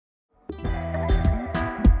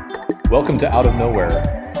Welcome to Out of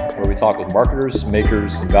Nowhere, where we talk with marketers,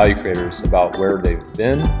 makers, and value creators about where they've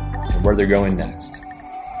been and where they're going next.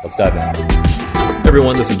 Let's dive in. Hey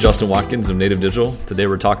everyone, this is Justin Watkins of Native Digital. Today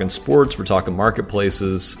we're talking sports, we're talking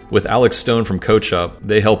marketplaces. With Alex Stone from CoachUp,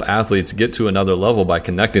 they help athletes get to another level by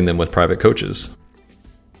connecting them with private coaches.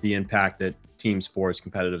 The impact that team sports,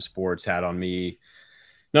 competitive sports had on me,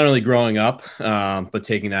 not only growing up, but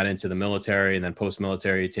taking that into the military and then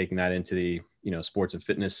post-military, taking that into the sports and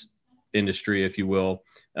fitness industry, if you will.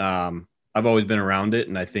 I've always been around it.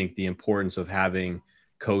 And I think the importance of having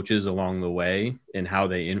coaches along the way and how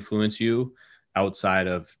they influence you outside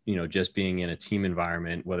of, just being in a team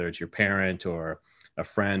environment, whether it's your parent or a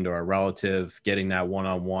friend or a relative, getting that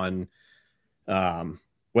one-on-one,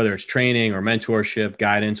 whether it's training or mentorship,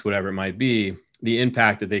 guidance, whatever it might be, the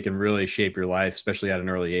impact that they can really shape your life, especially at an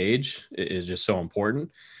early age, is just so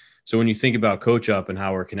important. So when you think about CoachUp and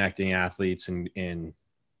how we're connecting athletes and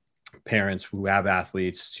parents who have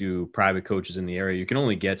athletes to private coaches in the area, you can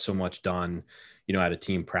only get so much done, at a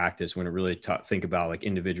team practice when it really think about like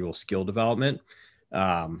individual skill development.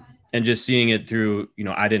 And just seeing it through,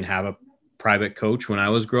 I didn't have a private coach when I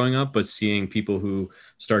was growing up, but seeing people who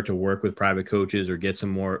start to work with private coaches or get some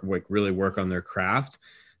more, really work on their craft,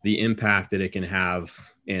 the impact that it can have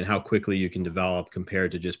and how quickly you can develop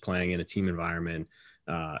compared to just playing in a team environment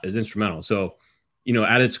is instrumental. So,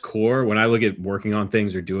 at its core, when I look at working on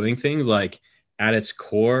things or doing things, like at its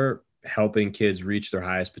core, helping kids reach their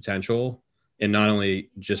highest potential, and not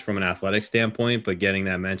only just from an athletic standpoint, but getting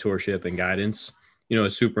that mentorship and guidance,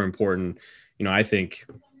 is super important, I think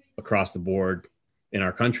across the board in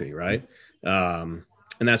our country. Right. And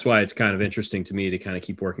that's why it's kind of interesting to me to kind of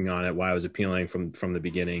keep working on it, why it was appealing from the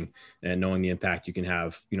beginning and knowing the impact you can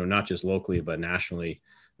have, not just locally, but nationally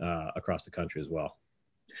across the country as well.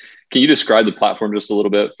 Can you describe the platform just a little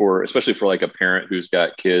bit especially for like a parent who's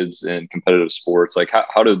got kids in competitive sports? Like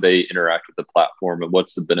how do they interact with the platform and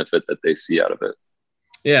what's the benefit that they see out of it?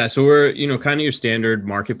 Yeah. So we're, kind of your standard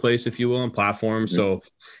marketplace, if you will, and platform. Mm-hmm. So,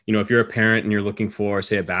 if you're a parent and you're looking for,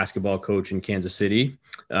 say, a basketball coach in Kansas City,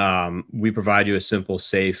 we provide you a simple,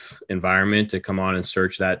 safe environment to come on and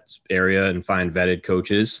search that area and find vetted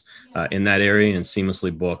coaches in that area and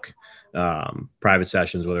seamlessly book private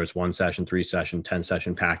sessions, whether it's 1 session, 3 session, 10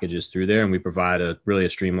 session packages through there. And we provide a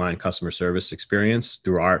streamlined customer service experience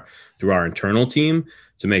through our internal team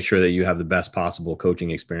to make sure that you have the best possible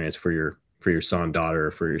coaching experience for your son, daughter,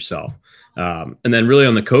 or for yourself. And then really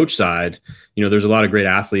on the coach side, there's a lot of great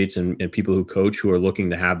athletes and people who coach who are looking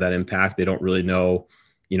to have that impact. They don't really know,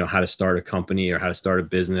 how to start a company or how to start a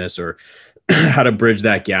business or how to bridge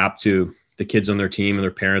that gap to the kids on their team and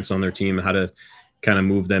their parents on their team, and how to kind of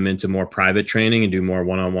move them into more private training and do more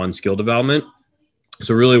one-on-one skill development.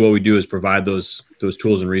 So really what we do is provide those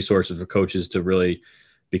tools and resources for coaches to really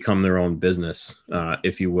become their own business,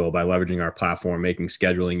 if you will, by leveraging our platform, making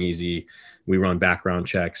scheduling easy. We run background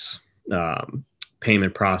checks,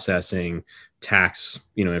 payment processing, tax,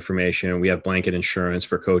 information. We have blanket insurance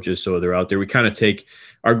for coaches. So they're out there. We kind of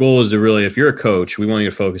our goal is to really, if you're a coach, we want you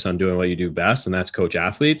to focus on doing what you do best. And that's coach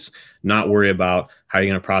athletes, not worry about how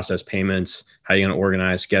you're going to process payments, how you're going to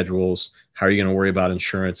organize schedules, how are you going to worry about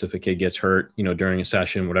insurance if a kid gets hurt, during a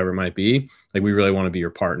session, whatever it might be. Like, we really want to be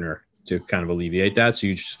your partner to kind of alleviate that. So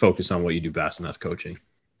you just focus on what you do best, and that's coaching.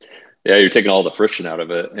 Yeah, you're taking all the friction out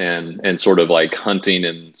of it and sort of like hunting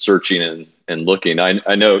and searching and looking.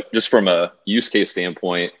 I know just from a use case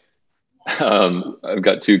standpoint, I've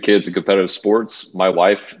got 2 kids in competitive sports. My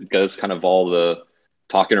wife does kind of all the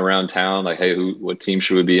talking around town, like, hey, what team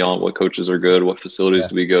should we be on? What coaches are good? What facilities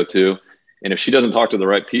do we go to? And if she doesn't talk to the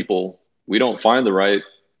right people, we don't find the right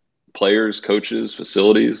players, coaches,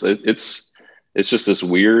 facilities. It's just this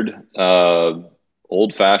weird,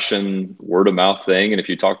 old-fashioned word-of-mouth thing. And if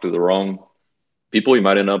you talk to the wrong people, you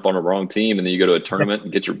might end up on a wrong team. And then you go to a tournament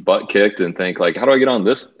and get your butt kicked and think, like, how do I get on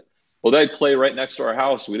this? Well, they play right next to our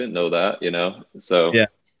house. We didn't know that, So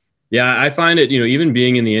yeah, I find it, even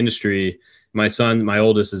being in the industry, my son, my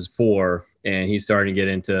oldest, is 4, and he's starting to get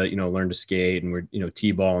into, learn to skate and we're,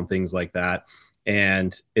 T-ball and things like that.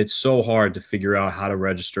 And it's so hard to figure out how to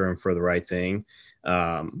register him for the right thing,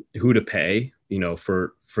 who to pay,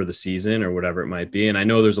 for the season or whatever it might be. And I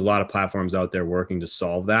know there's a lot of platforms out there working to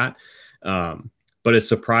solve that. But it's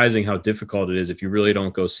surprising how difficult it is if you really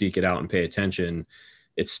don't go seek it out and pay attention.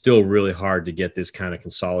 It's still really hard to get this kind of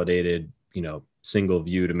consolidated, single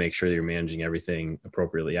view to make sure that you're managing everything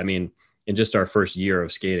appropriately. I mean, in just our first year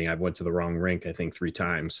of skating, I've went to the wrong rink, I think 3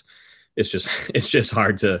 times. It's just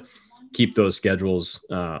hard to keep those schedules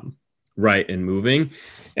right and moving.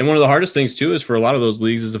 And one of the hardest things too is for a lot of those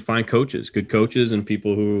leagues is to find coaches, good coaches, and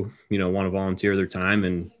people who, want to volunteer their time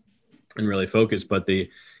and and really focus. But the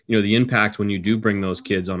impact when you do bring those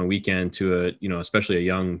kids on a weekend to especially a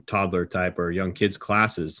young toddler type or young kids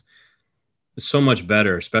classes, it's so much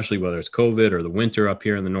better, especially whether it's COVID or the winter up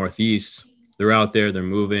here in the Northeast. They're out there, they're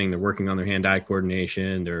moving, they're working on their hand-eye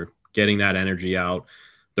coordination, they're getting that energy out.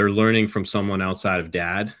 They're learning from someone outside of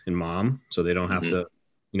dad and mom, so they don't have to,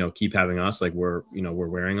 keep having us like we're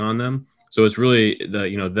wearing on them. So it's really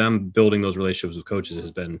them building those relationships with coaches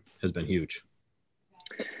has been huge.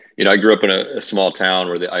 I grew up in a small town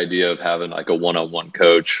where the idea of having like a one-on-one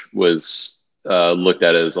coach was looked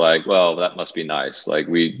at as like, well, that must be nice. Like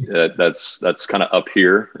that's kind of up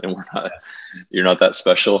here, and you're not that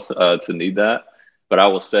special to need that. But I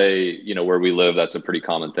will say, where we live, that's a pretty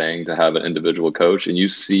common thing to have an individual coach, and you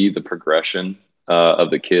see the progression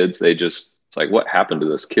of the kids. It's like, what happened to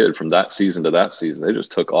this kid from that season to that season? They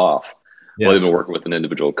just took off. Yeah. Well, they've been working with an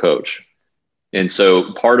individual coach. And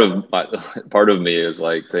so part of me is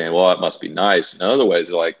like saying, well, it must be nice. In other ways,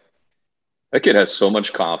 they're like, that kid has so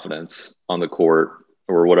much confidence on the court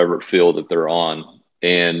or whatever field that they're on,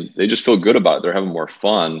 and they just feel good about it. They're having more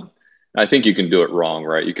fun. I think you can do it wrong,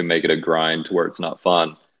 right? You can make it a grind to where it's not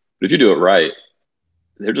fun. But if you do it right,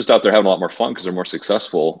 they're just out there having a lot more fun because they're more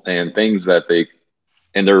successful, and things that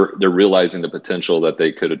they're realizing the potential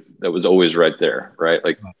that was always right there, right?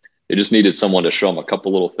 Like they just needed someone to show them a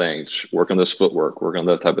couple little things, work on this footwork, work on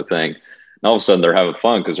that type of thing. And all of a sudden they're having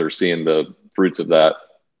fun because they're seeing the fruits of that,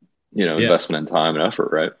 investment in time and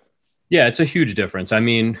effort, right? Yeah, it's a huge difference. I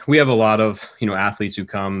mean, we have a lot of, athletes who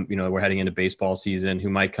come, we're heading into baseball season, who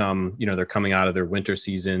might come, they're coming out of their winter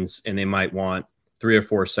seasons, and they might want 3 or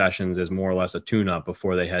 4 sessions as more or less a tune-up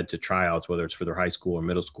before they head to tryouts, whether it's for their high school or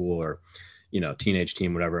middle school or, teenage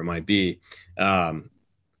team, whatever it might be.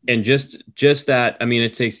 And just that, I mean,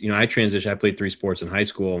 it takes, I played 3 sports in high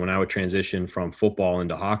school. And when I would transition from football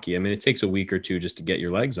into hockey, I mean, it takes a week or 2 just to get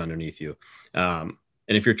your legs underneath you.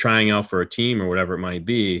 And if you're trying out for a team or whatever it might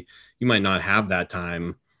be, you might not have that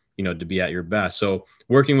time, to be at your best. So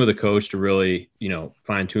working with a coach to really,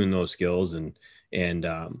 fine tune those skills and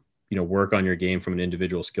work on your game from an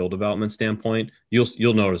individual skill development standpoint,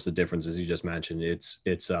 you'll notice the difference, as you just mentioned.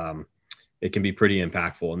 It can be pretty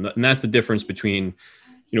impactful. And that's the difference between,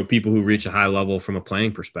 people who reach a high level from a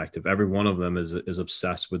playing perspective. Every one of them is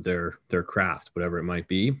obsessed with their craft, whatever it might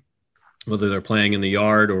be, whether they're playing in the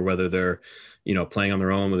yard or whether they're, playing on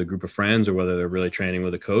their own with a group of friends or whether they're really training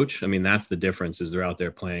with a coach. I mean, that's the difference, is they're out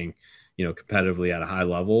there playing, competitively at a high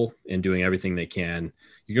level and doing everything they can.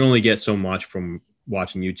 You can only get so much from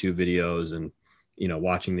watching YouTube videos and,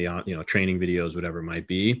 watching the, training videos, whatever it might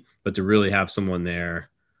be, but to really have someone there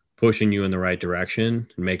pushing you in the right direction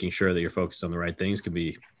and making sure that you're focused on the right things can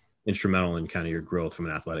be instrumental in kind of your growth from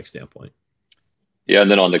an athletic standpoint. Yeah.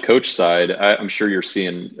 And then on the coach side, I'm sure you're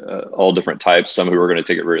seeing all different types. Some who are going to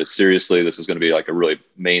take it really seriously. This is going to be like a really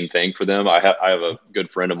main thing for them. I have a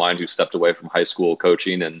good friend of mine who stepped away from high school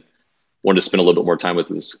coaching and wanted to spend a little bit more time with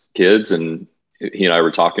his kids. And he and I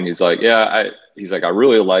were talking. He's like, I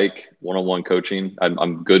really like one-on-one coaching.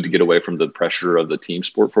 I'm good to get away from the pressure of the team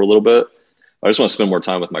sport for a little bit. I just want to spend more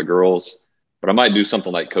time with my girls, but I might do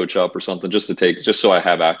something like Coach Up or something just so I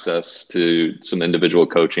have access to some individual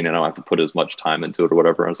coaching and I don't have to put as much time into it or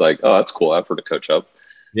whatever. I was like, oh, that's cool. I've heard of Coach Up.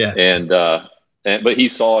 Yeah. But he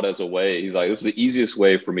saw it as a way. He's like, this is the easiest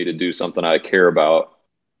way for me to do something I care about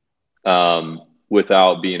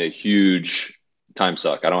without being a huge time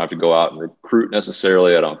suck. I don't have to go out and recruit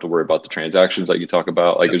necessarily. I don't have to worry about the transactions like you talk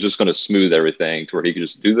about. Like, it's just going to smooth everything to where he can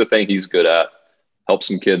just do the thing he's good at, help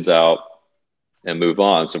some kids out, and move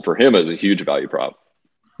on. So for him, it's a huge value prop.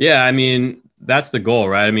 Yeah. I mean, that's the goal,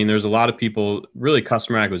 right? I mean, there's a lot of people, really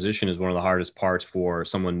customer acquisition is one of the hardest parts for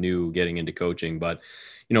someone new getting into coaching. But,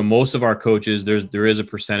 most of our coaches, there is a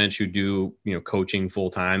percentage who do, coaching full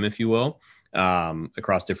time, if you will,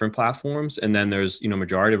 across different platforms. And then there's,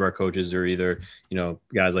 majority of our coaches are either,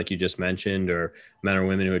 guys like you just mentioned, or men or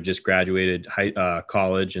women who had just graduated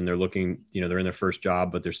college and they're looking, they're in their first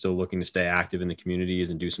job, but they're still looking to stay active in the communities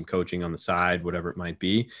and do some coaching on the side, whatever it might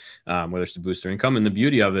be, whether it's to boost their income. And the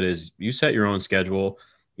beauty of it is you set your own schedule,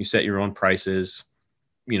 you set your own prices,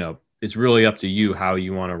 it's really up to you how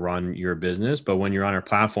you want to run your business. But when you're on our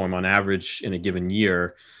platform, on average in a given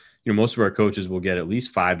year, most of our coaches will get at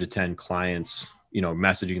least 5 to 10 clients,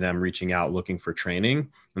 messaging them, reaching out, looking for training.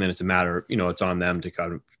 And then it's a matter, it's on them to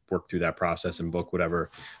kind of work through that process and book whatever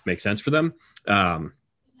makes sense for them. But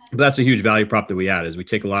that's a huge value prop that we add, is we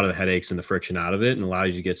take a lot of the headaches and the friction out of it and allow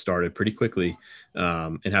you to get started pretty quickly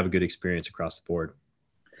and have a good experience across the board.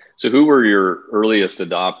 So who were your earliest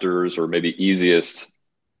adopters or maybe easiest?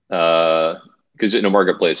 Because in a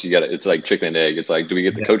marketplace, it's like chicken and egg. It's like, do we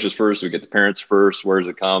get the coaches first? Do we get the parents first? Where does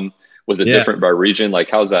it come? Was it different by region? Like,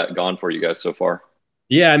 how's that gone for you guys so far?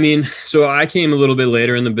 Yeah, I mean, so I came a little bit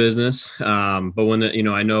later in the business, but when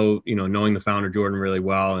I know, knowing the founder Jordan really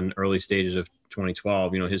well in early stages of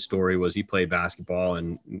 2012, his story was he played basketball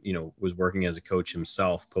and was working as a coach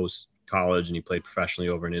himself post college, and he played professionally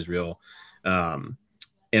over in Israel.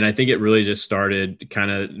 And I think it really just started kind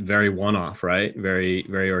of very one-off, right? Very,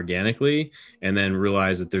 very organically, and then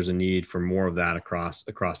realized that there's a need for more of that across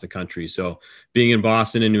the country. So being in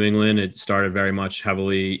Boston and New England, it started very much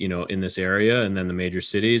heavily, in this area and then the major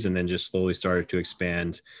cities, and then just slowly started to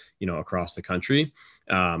expand, across the country.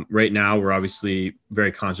 Right now, we're obviously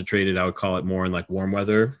very concentrated. I would call it more in like warm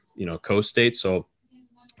weather, coast states. So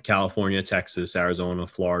California, Texas, Arizona,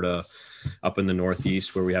 Florida, up in the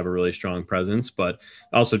Northeast where we have a really strong presence, but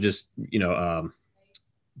also just,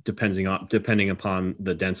 depending upon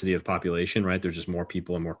the density of population, right? There's just more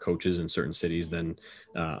people and more coaches in certain cities than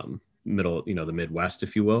the Midwest,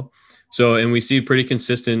 if you will. So, and we see pretty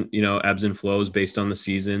consistent, ebbs and flows based on the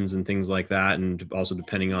seasons and things like that. And also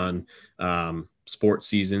depending on sports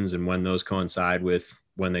seasons and when those coincide with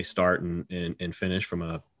when they start and finish from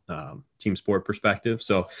a team sport perspective.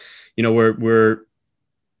 So,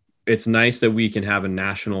 it's nice that we can have a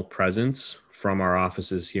national presence from our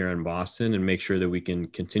offices here in Boston and make sure that we can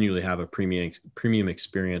continually have a premium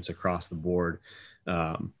experience across the board,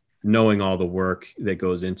 knowing all the work that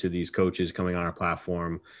goes into these coaches coming on our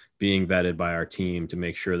platform, being vetted by our team to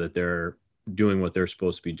make sure that they're doing what they're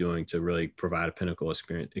supposed to be doing to really provide a pinnacle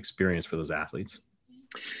experience for those athletes.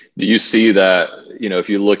 Do you see that, if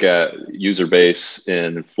you look at user base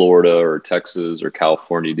in Florida or Texas or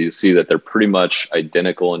California, do you see that they're pretty much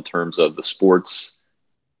identical in terms of the sports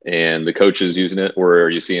and the coaches using it? Or are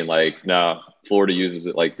you seeing like, no, Florida uses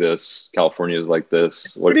it like this, California is like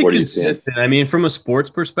this? What are you seeing? I mean, from a sports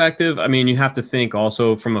perspective, you have to think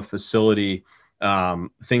also from a facility,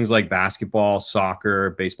 things like basketball, soccer,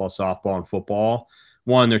 baseball, softball, and football.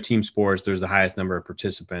 One, they're team sports. There's the highest number of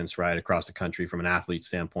participants, right, across the country from an athlete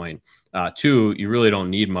standpoint. Two, you really don't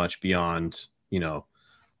need much beyond, a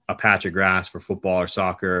patch of grass for football or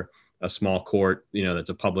soccer, a small court, that's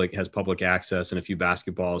has public access, and a few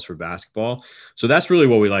basketballs for basketball. So that's really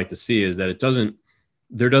what we like to see, is that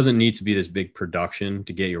there doesn't need to be this big production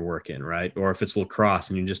to get your work in, right? Or if it's lacrosse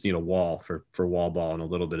and you just need a wall for wall ball and a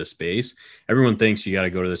little bit of space, everyone thinks you got to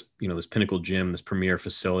go to this, this pinnacle gym, this premier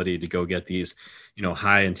facility to go get these,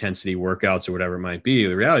 high intensity workouts or whatever it might be.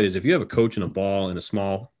 The reality is if you have a coach and a ball in a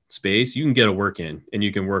small space, you can get a work in and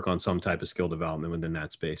you can work on some type of skill development within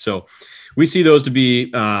that space. So we see those to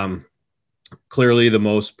be clearly the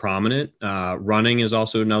most prominent. Running is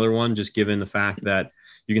also another one, just given the fact that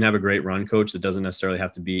you can have a great run coach that doesn't necessarily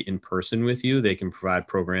have to be in person with you. They can provide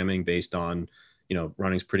programming based on,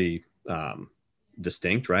 running's pretty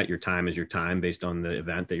distinct, right? Your time is your time based on the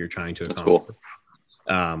event that you're trying to accomplish. That's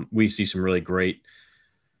cool. We see some really great,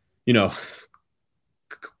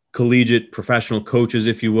 collegiate professional coaches,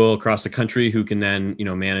 if you will, across the country who can then,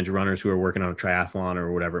 manage runners who are working on a triathlon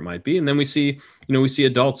or whatever it might be. And then we see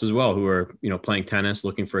adults as well who are, playing tennis,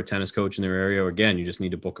 looking for a tennis coach in their area. Or again, you just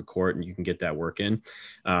need to book a court and you can get that work in.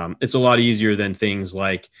 It's a lot easier than things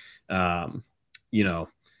like, I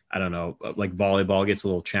don't know, like volleyball gets a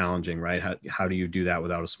little challenging, right? How do you do that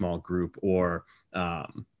without a small group? Or,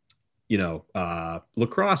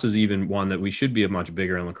 lacrosse is even one that we should be much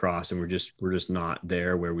bigger in lacrosse, and we're just not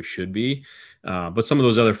there where we should be. But some of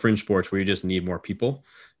those other fringe sports where you just need more people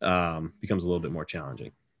becomes a little bit more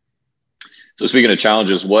challenging. So speaking of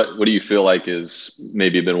challenges, what do you feel like is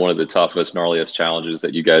maybe been one of the toughest, gnarliest challenges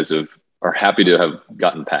that you guys are happy to have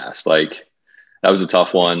gotten past? Like, that was a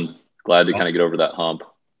tough one. Glad to kind of get over that hump.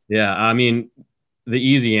 Yeah. I mean, the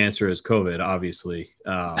easy answer is COVID, obviously.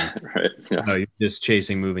 Right. Yeah. You're just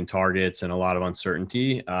chasing moving targets and a lot of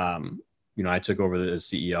uncertainty. I took over as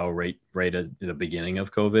CEO right at the beginning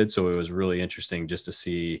of COVID. So it was really interesting just to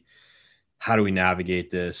see how do we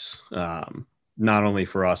navigate this, not only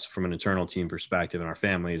for us from an internal team perspective and our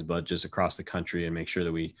families, but just across the country, and make sure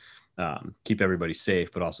that we keep everybody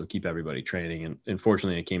safe, but also keep everybody training. And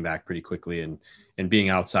fortunately, it came back pretty quickly. And being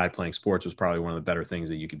outside playing sports was probably one of the better things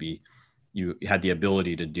that you had the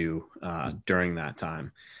ability to do during that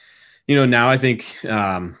time. Now I think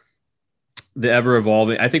the ever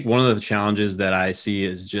evolving, I think one of the challenges that I see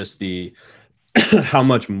is just the, how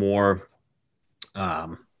much more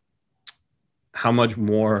time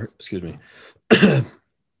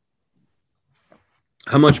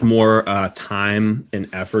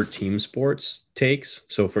and effort team sports takes.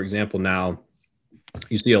 So for example, now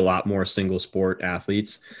you see a lot more single sport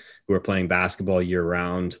athletes who are playing basketball year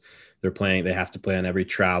round. They have to play on every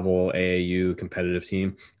travel AAU competitive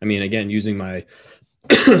team. I mean, again, using my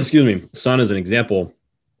excuse me, son is an example.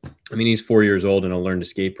 I mean, he's 4 years old in a learn to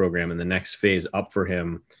skate program, and the next phase up for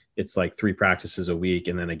him, it's like 3 practices a week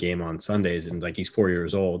and then a game on Sundays. And like, he's 4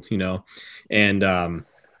 years old, and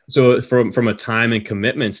so from a time and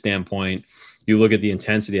commitment standpoint, you look at the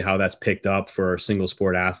intensity, how that's picked up for single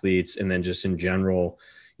sport athletes. And then just in general,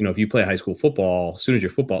 if you play high school football, as soon as your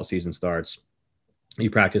football season starts, you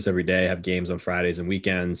practice every day, have games on Fridays and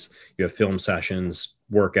weekends, you have film sessions,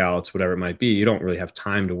 workouts, whatever it might be. You don't really have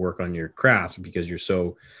time to work on your craft because you're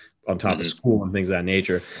so on top of school and things of that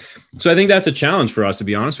nature. So I think that's a challenge for us, to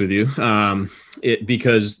be honest with you,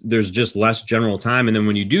 because there's just less general time. And then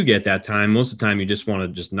when you do get that time, most of the time you just want to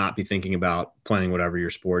just not be thinking about playing whatever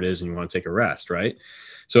your sport is and you want to take a rest, right?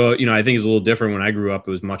 So, I think it's a little different. When I grew up,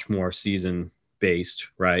 it was much more season based,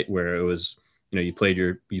 right? Where it was, you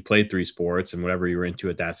played 3 sports, and whatever you were into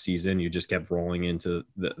at that season, you just kept rolling into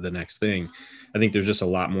the next thing. I think there's just a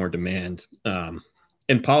lot more demand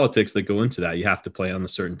and politics that go into that. You have to play on the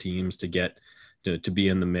certain teams to get to be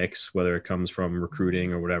in the mix, whether it comes from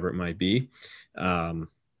recruiting or whatever it might be.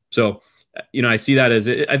 So, I see that as,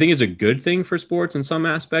 I think it's a good thing for sports in some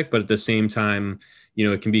aspect, but at the same time,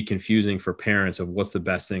 it can be confusing for parents of what's the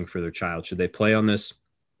best thing for their child. Should they play on this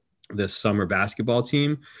summer basketball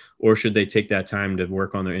team, or should they take that time to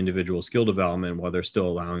work on their individual skill development while they're still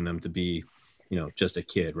allowing them to be, just a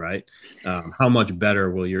kid, right? How much better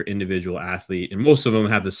will your individual athlete, and most of them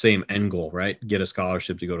have the same end goal, right? Get a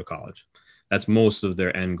scholarship to go to college. That's most of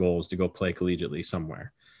their end goals, to go play collegiately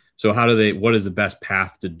somewhere. So what is the best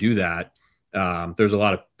path to do that? There's a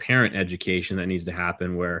lot of parent education that needs to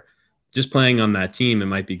happen, where just playing on that team, it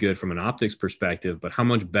might be good from an optics perspective, but how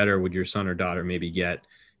much better would your son or daughter maybe get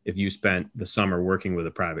if you spent the summer working with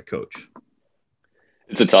a private coach?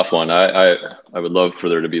 It's a tough one. I would love for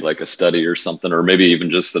there to be like a study or something, or maybe even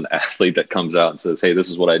just an athlete that comes out and says, hey, this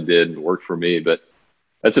is what I did and worked for me. But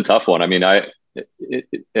that's a tough one. I mean, our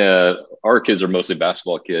kids are mostly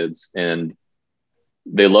basketball kids, and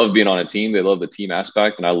they love being on a team. They love the team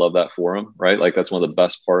aspect, and I love that for them, right? Like, that's one of the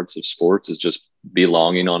best parts of sports, is just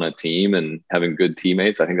belonging on a team and having good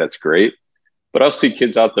teammates. I think that's great. But I'll see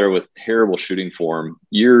kids out there with terrible shooting form,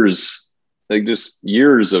 years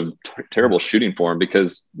of terrible shooting form,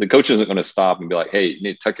 because the coach isn't going to stop and be like, hey, you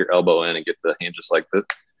need to tuck your elbow in and get the hand just like this.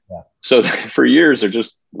 Yeah. So for years, they're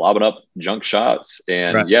just lobbing up junk shots.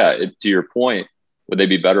 And right. To your point, would they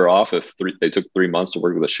be better off if they took 3 months to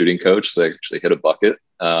work with a shooting coach so they actually hit a bucket?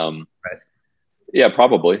 Right. Yeah,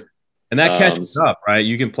 probably. And that catches up, right?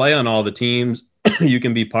 You can play on all the teams. You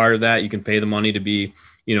can be part of that. You can pay the money to be,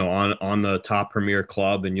 on the top premier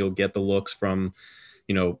club, and you'll get the looks from,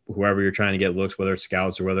 whoever you're trying to get looks, whether it's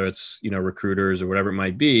scouts or whether it's, recruiters or whatever it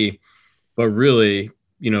might be. But really,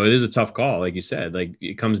 it is a tough call. Like you said, like,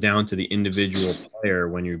 it comes down to the individual player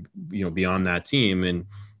when you're, beyond that team, and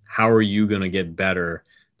how are you going to get better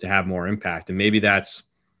to have more impact? And maybe that's,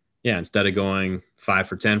 instead of going 5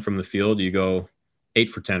 for 10 from the field, you go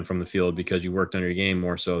 8 for 10 from the field, because you worked on your game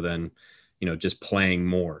more so than, just playing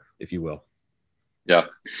more, if you will. Yeah.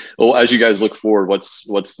 Well, as you guys look forward,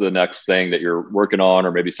 what's the next thing that you're working on,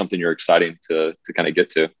 or maybe something you're excited to kind of get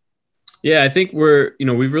to? Yeah, I think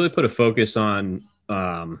we've really put a focus on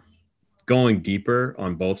going deeper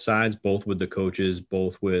on both sides, both with the coaches,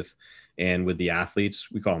 and with the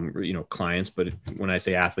athletes. We call them, clients, but when I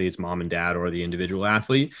say athletes, mom and dad, or the individual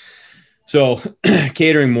athlete. So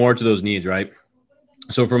catering more to those needs, right?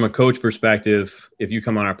 So from a coach perspective, if you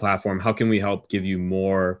come on our platform, how can we help give you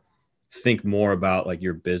think more about like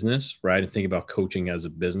your business, right? And think about coaching as a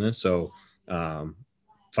business. So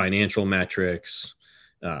financial metrics,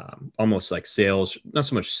 almost like sales, not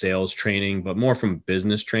so much sales training, but more from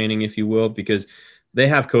business training, if you will, because they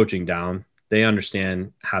have coaching down. They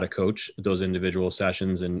understand how to coach those individual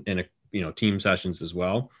sessions and team sessions as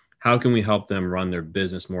well. How can we help them run their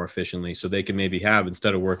business more efficiently, so they can maybe have,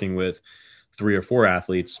 instead of working with 3 or 4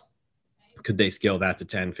 athletes, could they scale that to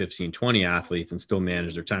 10, 15, 20 athletes and still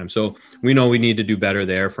manage their time? So we know we need to do better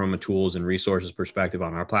there from a tools and resources perspective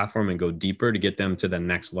on our platform, and go deeper to get them to the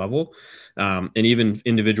next level. And even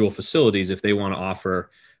individual facilities, if they want to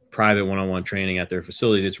offer private one-on-one training at their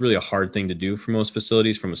facilities, it's really a hard thing to do for most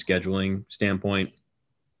facilities from a scheduling standpoint,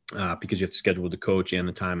 because you have to schedule with the coach and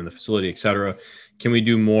the time and the facility, et cetera. Can we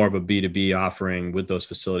do more of a B2B offering with those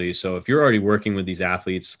facilities? So if you're already working with these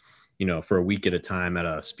athletes, for a week at a time at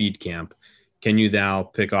a speed camp, can you now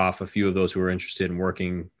pick off a few of those who are interested in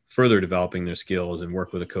working, further developing their skills, and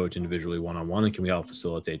work with a coach individually one-on-one? And can we help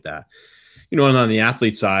facilitate that? And on the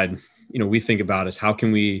athlete side, we think about is how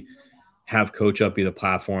can we have Coach Up be the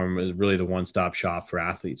platform, is really the one-stop shop for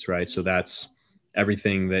athletes, right? So that's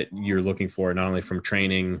everything that you're looking for, not only from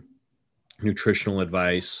training nutritional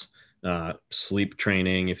advice, sleep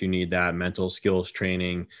training, if you need that, mental skills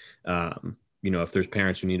training. If there's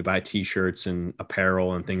parents who need to buy t-shirts and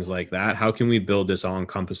apparel and things like that, how can we build this all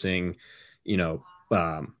encompassing,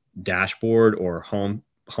 dashboard or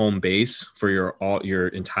home base for your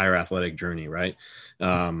entire athletic journey, right?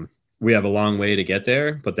 We have a long way to get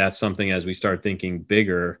there, but that's something as we start thinking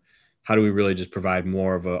bigger, how do we really just provide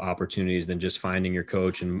more of opportunities than just finding your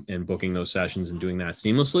coach and booking those sessions and doing that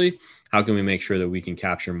seamlessly? How can we make sure that we can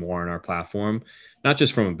capture more on our platform, not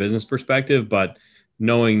just from a business perspective, but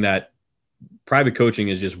knowing that private coaching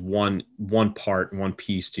is just one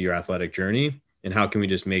piece to your athletic journey. And how can we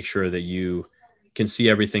just make sure that you can see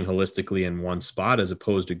everything holistically in one spot, as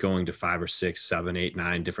opposed to going to 5 or 6, 7, 8,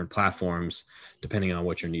 9 different platforms, depending on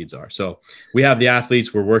what your needs are. So we have the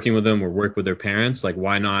athletes, we're working with them, we're working with their parents. Like,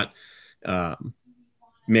 why not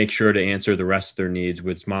make sure to answer the rest of their needs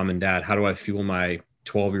with mom and dad? How do I fuel my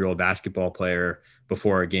 12-year-old basketball player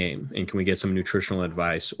before a game? And can we get some nutritional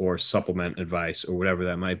advice or supplement advice or whatever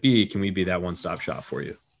that might be? Can we be that one-stop shop for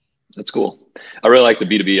you? That's cool. I really like the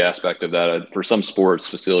B2B aspect of that. For some sports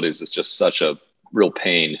facilities, it's just such a real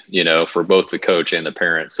pain, for both the coach and the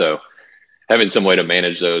parent. So having some way to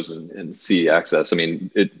manage those and see access. I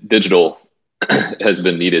mean, digital has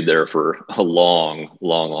been needed there for a long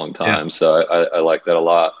time. Yeah. So I like that a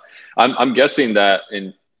lot. I'm guessing that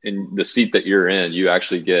in the seat that you're in, you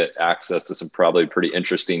actually get access to some probably pretty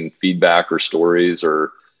interesting feedback or stories,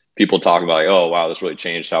 or people talking about, like, oh, wow, this really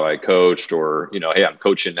changed how I coached, or, hey, I'm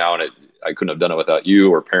coaching now and I couldn't have done it without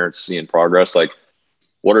you, or parents seeing progress. Like,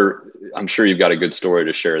 I'm sure you've got a good story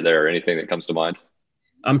to share there. Anything that comes to mind?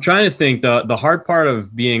 I'm trying to think. The hard part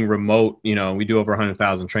of being remote, we do over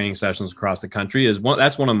 100,000 training sessions across the country,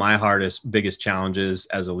 that's one of my biggest challenges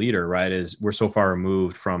as a leader, right? Is we're so far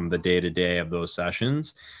removed from the day-to-day of those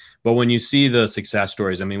sessions. But when you see the success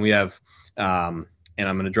stories, I mean, we have, and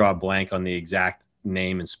I'm going to draw a blank on the exact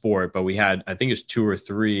name in sport, but we had, I think it's 2 or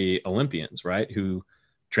 3 Olympians, right, who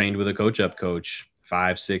trained with a coach-up coach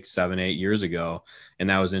 5, 6, 7, 8 years ago. And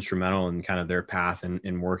that was instrumental in kind of their path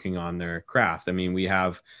and working on their craft. I mean,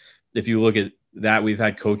 if you look at that, we've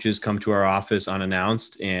had coaches come to our office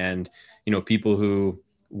unannounced, and, people who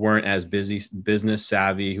weren't as business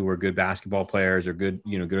savvy, who were good basketball players or good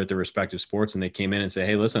at their respective sports. And they came in and say,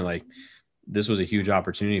 hey, listen, like, this was a huge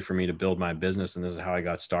opportunity for me to build my business, and this is how I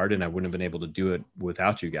got started. And I wouldn't have been able to do it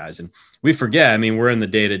without you guys. And we forget, I mean, we're in the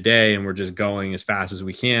day to day, and we're just going as fast as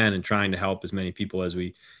we can and trying to help as many people as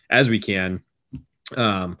we can.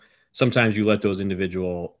 Sometimes you let those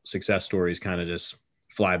individual success stories kind of just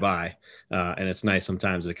fly by. And it's nice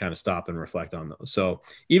sometimes to kind of stop and reflect on those. So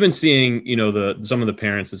even seeing, some of the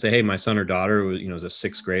parents that say, hey, my son or daughter was, was a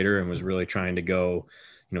 6th grader and was really trying to go,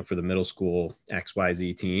 for the middle school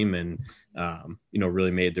XYZ team, and,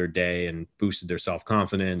 really made their day and boosted their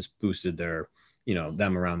self-confidence, boosted their,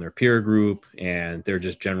 them around their peer group, and they're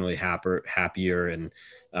just generally happier and,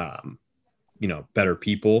 better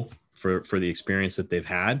people for the experience that they've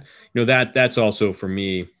had. That's also for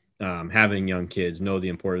me, having young kids know the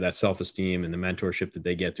importance of that self-esteem and the mentorship that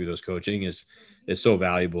they get through those coaching is so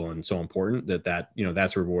valuable and so important that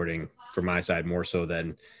that's rewarding for my side, more so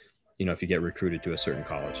than, if you get recruited to a certain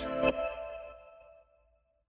college.